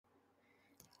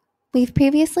We've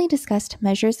previously discussed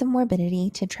measures of morbidity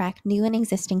to track new and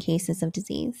existing cases of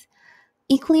disease.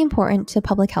 Equally important to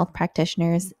public health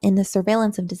practitioners in the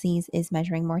surveillance of disease is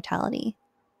measuring mortality.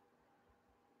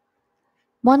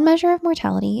 One measure of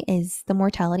mortality is the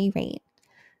mortality rate.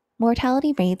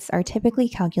 Mortality rates are typically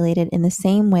calculated in the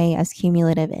same way as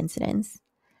cumulative incidence.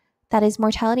 That is,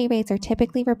 mortality rates are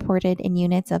typically reported in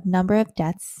units of number of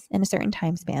deaths in a certain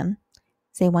time span,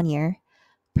 say 1 year,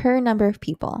 per number of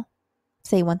people,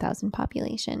 say 1,000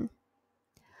 population.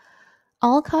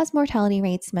 All-cause mortality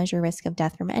rates measure risk of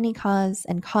death from any cause,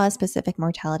 and cause-specific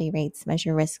mortality rates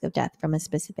measure risk of death from a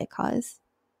specific cause.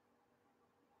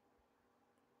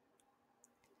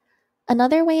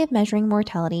 Another way of measuring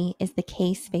mortality is the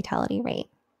case fatality rate,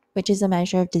 which is a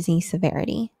measure of disease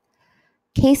severity.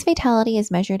 Case fatality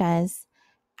is measured as,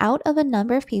 out of a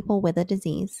number of people with a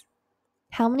disease,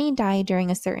 how many died during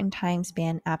a certain time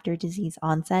span after disease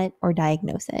onset or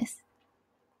diagnosis.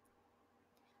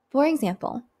 For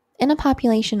example, in a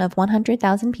population of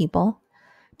 100,000 people,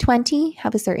 20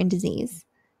 have a certain disease,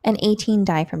 and 18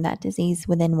 die from that disease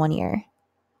within 1 year.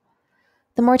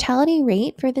 The mortality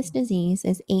rate for this disease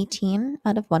is 18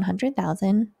 out of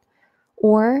 100,000,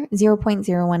 or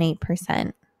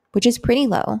 0.018%, which is pretty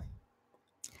low.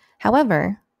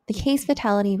 However, the case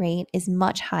fatality rate is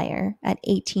much higher at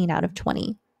 18 out of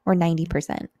 20, or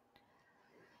 90%.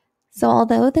 So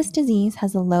although this disease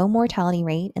has a low mortality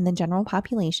rate in the general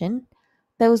population,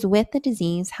 those with the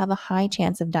disease have a high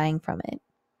chance of dying from it.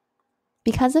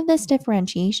 Because of this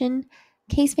differentiation,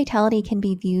 case fatality can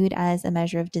be viewed as a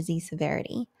measure of disease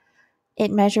severity.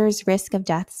 It measures risk of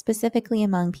death specifically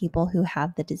among people who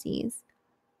have the disease.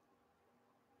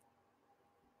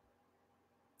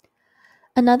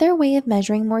 Another way of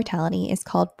measuring mortality is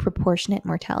called proportionate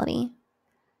mortality.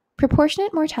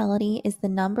 Proportionate mortality is the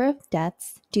number of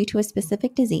deaths due to a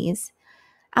specific disease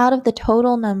out of the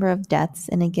total number of deaths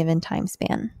in a given time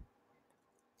span.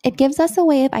 It gives us a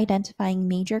way of identifying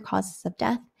major causes of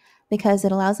death because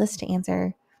it allows us to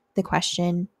answer the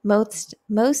question, most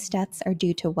deaths are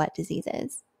due to what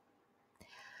diseases?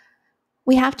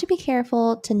 We have to be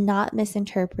careful to not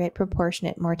misinterpret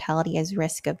proportionate mortality as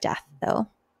risk of death, though.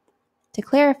 To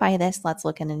clarify this, let's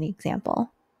look at an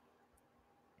example.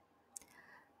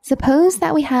 Suppose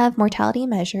that we have mortality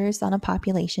measures on a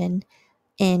population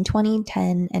in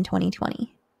 2010 and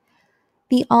 2020.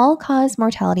 The all-cause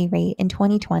mortality rate in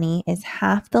 2020 is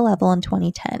half the level in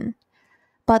 2010,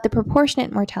 but the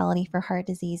proportionate mortality for heart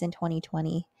disease in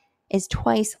 2020 is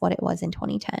twice what it was in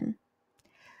 2010.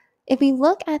 If we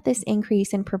look at this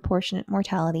increase in proportionate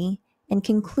mortality and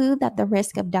conclude that the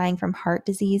risk of dying from heart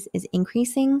disease is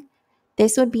increasing,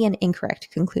 this would be an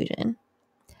incorrect conclusion.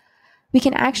 We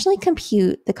can actually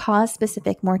compute the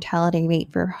cause-specific mortality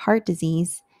rate for heart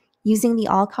disease using the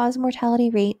all-cause mortality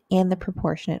rate and the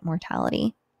proportionate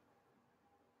mortality.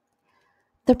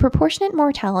 The proportionate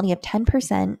mortality of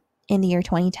 10% in the year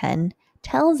 2010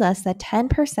 tells us that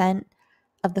 10%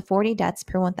 of the 40 deaths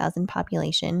per 1,000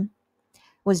 population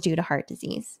was due to heart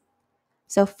disease.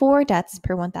 So 4 deaths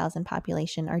per 1,000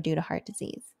 population are due to heart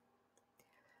disease.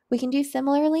 We can do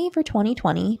similarly for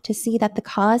 2020 to see that the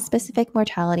cause-specific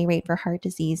mortality rate for heart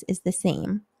disease is the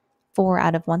same, 4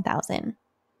 out of 1,000.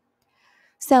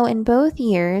 So in both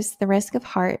years, the risk of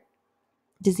heart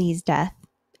disease death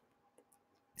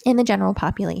in the general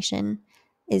population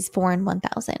is 4 in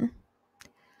 1,000.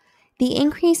 The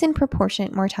increase in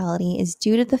proportionate mortality is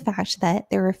due to the fact that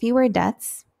there were fewer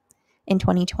deaths in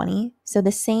 2020, so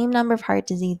the same number of heart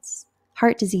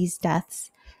disease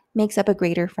deaths makes up a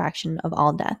greater fraction of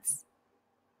all deaths.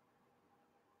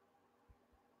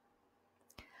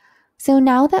 So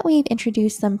now that we've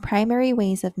introduced some primary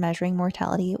ways of measuring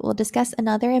mortality, we'll discuss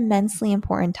another immensely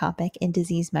important topic in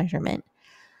disease measurement,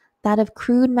 that of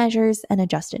crude measures and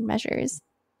adjusted measures.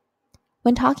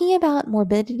 When talking about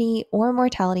morbidity or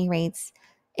mortality rates,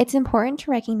 it's important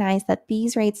to recognize that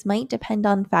these rates might depend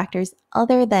on factors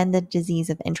other than the disease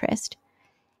of interest.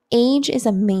 Age is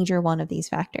a major one of these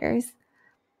factors.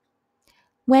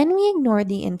 When we ignore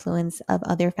the influence of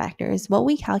other factors, what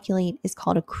we calculate is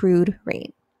called a crude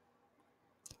rate.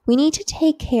 We need to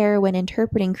take care when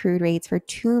interpreting crude rates for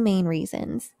 2 main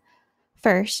reasons.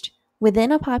 First,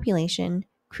 within a population,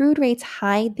 crude rates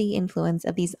hide the influence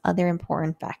of these other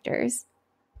important factors.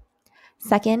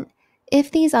 Second,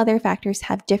 if these other factors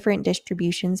have different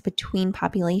distributions between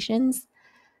populations,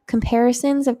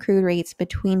 comparisons of crude rates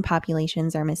between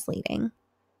populations are misleading.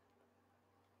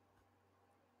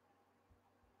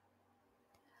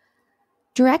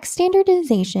 Direct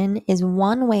standardization is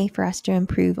one way for us to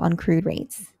improve on crude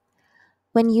rates.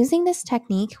 When using this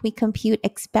technique, we compute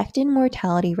expected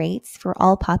mortality rates for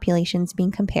all populations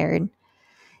being compared,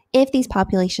 if these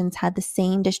populations had the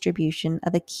same distribution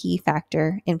of a key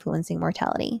factor influencing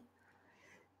mortality.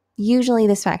 Usually,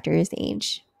 this factor is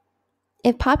age.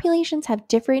 If populations have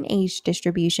different age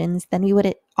distributions, then we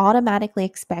would automatically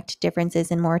expect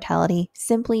differences in mortality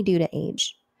simply due to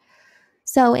age.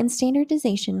 So, in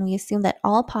standardization, we assume that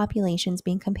all populations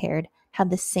being compared have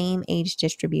the same age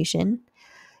distribution,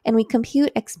 and we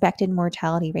compute expected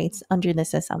mortality rates under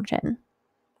this assumption.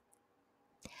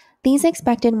 These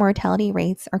expected mortality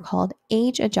rates are called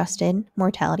age-adjusted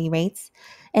mortality rates,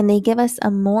 and they give us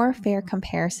a more fair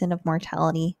comparison of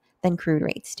mortality than crude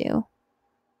rates do.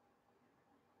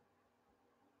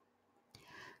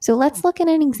 So let's look at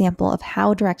an example of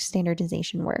how direct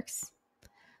standardization works.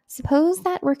 Suppose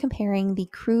that we're comparing the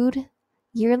crude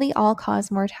yearly all-cause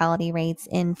mortality rates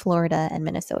in Florida and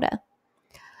Minnesota.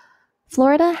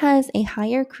 Florida has a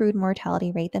higher crude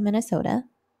mortality rate than Minnesota,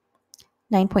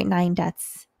 9.9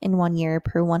 deaths in 1 year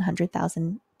per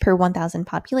 1,000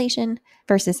 population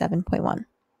versus 7.1.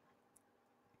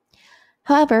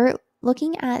 However,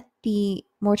 looking at the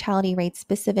mortality rates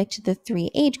specific to the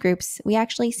 3 age groups, we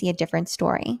actually see a different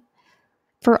story.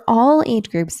 For all age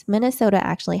groups, Minnesota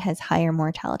actually has higher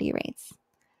mortality rates.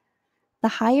 The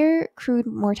higher crude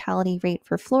mortality rate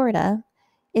for Florida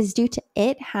is due to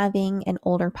it having an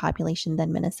older population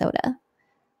than Minnesota.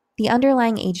 The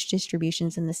underlying age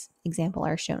distributions in this example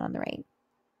are shown on the right.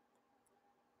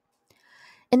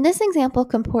 In this example,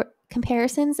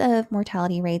 comparisons of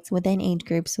mortality rates within age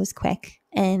groups was quick,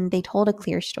 and they told a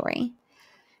clear story.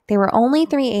 There were only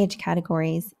 3 age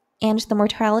categories, and the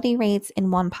mortality rates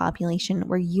in one population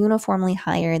were uniformly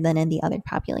higher than in the other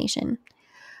population.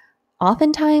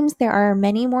 Oftentimes, there are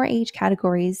many more age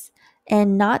categories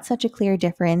and not such a clear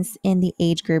difference in the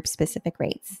age group specific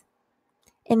rates.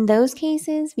 In those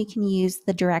cases, we can use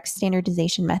the direct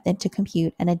standardization method to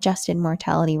compute an adjusted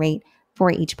mortality rate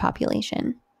for each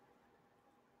population.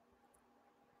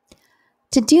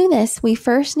 To do this, we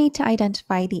first need to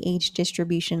identify the age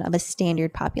distribution of a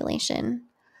standard population.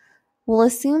 We'll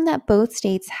assume that both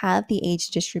states have the age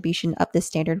distribution of the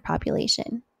standard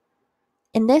population.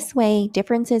 In this way,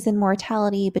 differences in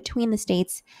mortality between the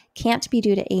states can't be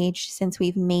due to age since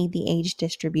we've made the age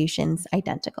distributions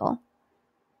identical.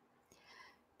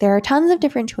 There are tons of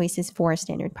different choices for a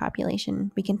standard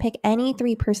population. We can pick any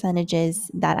 3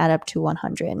 percentages that add up to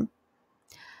 100.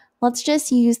 Let's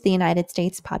just use the United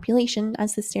States population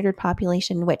as the standard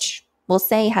population, which we'll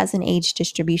say has an age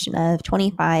distribution of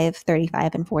 25,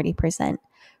 35, and 40%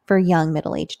 for young,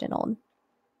 middle-aged, and old.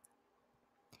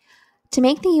 To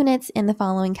make the units in the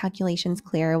following calculations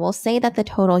clear, we'll say that the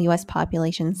total US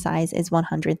population size is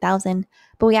 100,000,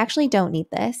 but we actually don't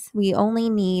need this. We only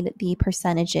need the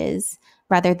percentages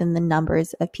rather than the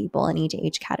numbers of people in each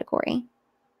age category.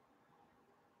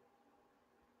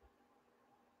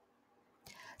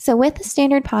 So with the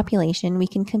standard population, we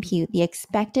can compute the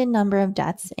expected number of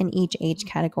deaths in each age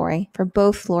category for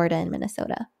both Florida and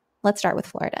Minnesota. Let's start with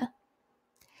Florida.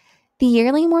 The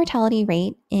yearly mortality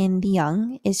rate in the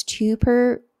young is 2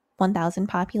 per 1,000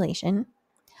 population.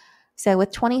 So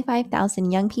with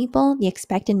 25,000 young people, the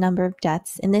expected number of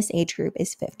deaths in this age group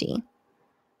is 50.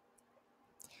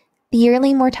 The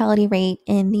yearly mortality rate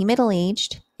in the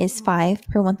middle-aged is 5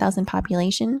 per 1,000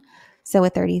 population. So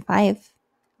with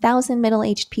 35,000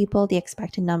 middle-aged people, the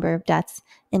expected number of deaths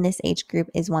in this age group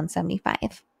is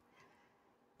 175.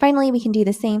 Finally, we can do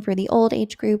the same for the old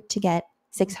age group to get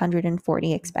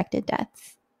 640 expected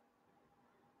deaths.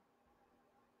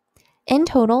 In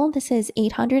total, this is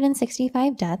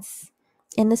 865 deaths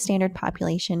in the standard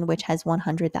population, which has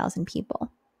 100,000 people.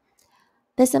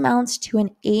 This amounts to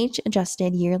an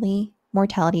age-adjusted yearly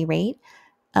mortality rate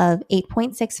of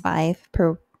 8.65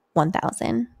 per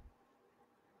 1,000.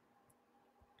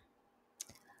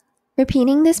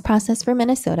 Repeating this process for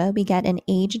Minnesota, we get an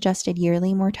age-adjusted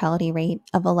yearly mortality rate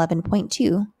of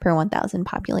 11.2 per 1,000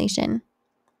 population.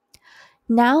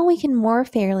 Now we can more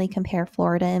fairly compare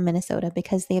Florida and Minnesota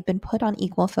because they have been put on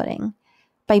equal footing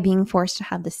by being forced to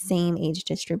have the same age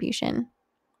distribution.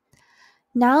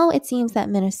 Now it seems that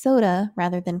Minnesota,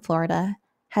 rather than Florida,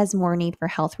 has more need for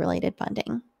health-related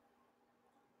funding.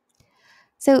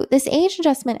 So this age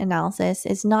adjustment analysis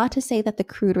is not to say that the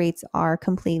crude rates are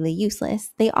completely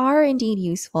useless. They are indeed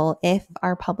useful if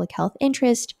our public health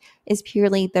interest is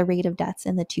purely the rate of deaths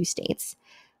in the 2 states,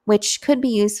 which could be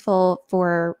useful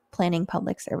for planning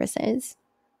public services.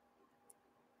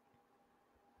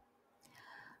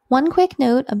 One quick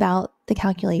note about the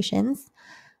calculations.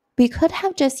 We could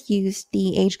have just used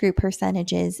the age group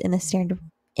percentages in the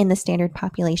standard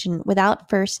population without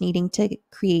first needing to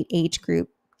create age group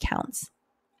counts.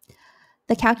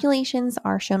 The calculations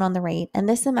are shown on the right, and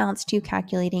this amounts to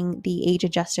calculating the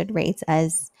age-adjusted rates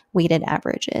as weighted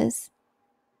averages.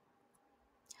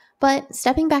 But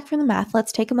stepping back from the math,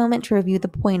 let's take a moment to review the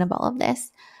point of all of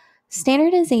this.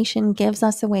 Standardization gives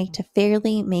us a way to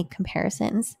fairly make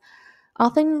comparisons,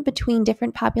 often between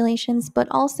different populations, but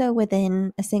also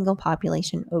within a single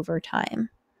population over time.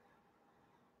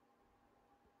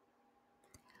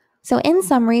 So in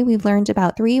summary, we've learned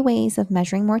about 3 ways of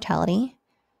measuring mortality: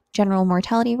 general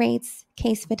mortality rates,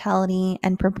 case fatality,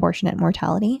 and proportionate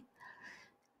mortality.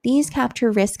 These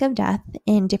capture risk of death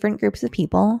in different groups of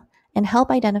people and help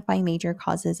identify major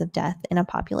causes of death in a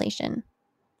population.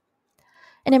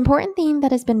 An important theme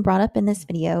that has been brought up in this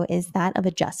video is that of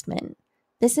adjustment.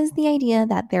 This is the idea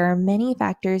that there are many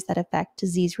factors that affect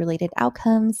disease-related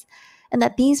outcomes, and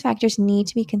that these factors need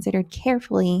to be considered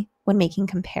carefully when making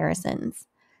comparisons.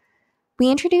 We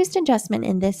introduced adjustment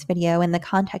in this video in the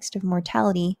context of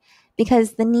mortality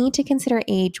because the need to consider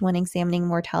age when examining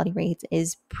mortality rates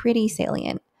is pretty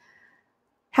salient.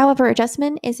 However,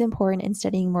 adjustment is important in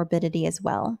studying morbidity as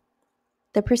well.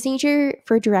 The procedure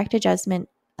for direct adjustment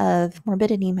of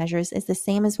morbidity measures is the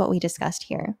same as what we discussed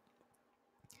here.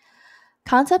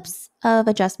 Concepts of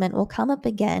adjustment will come up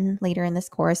again later in this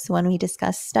course when we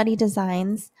discuss study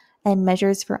designs and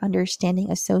measures for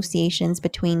understanding associations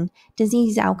between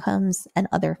disease outcomes and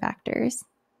other factors.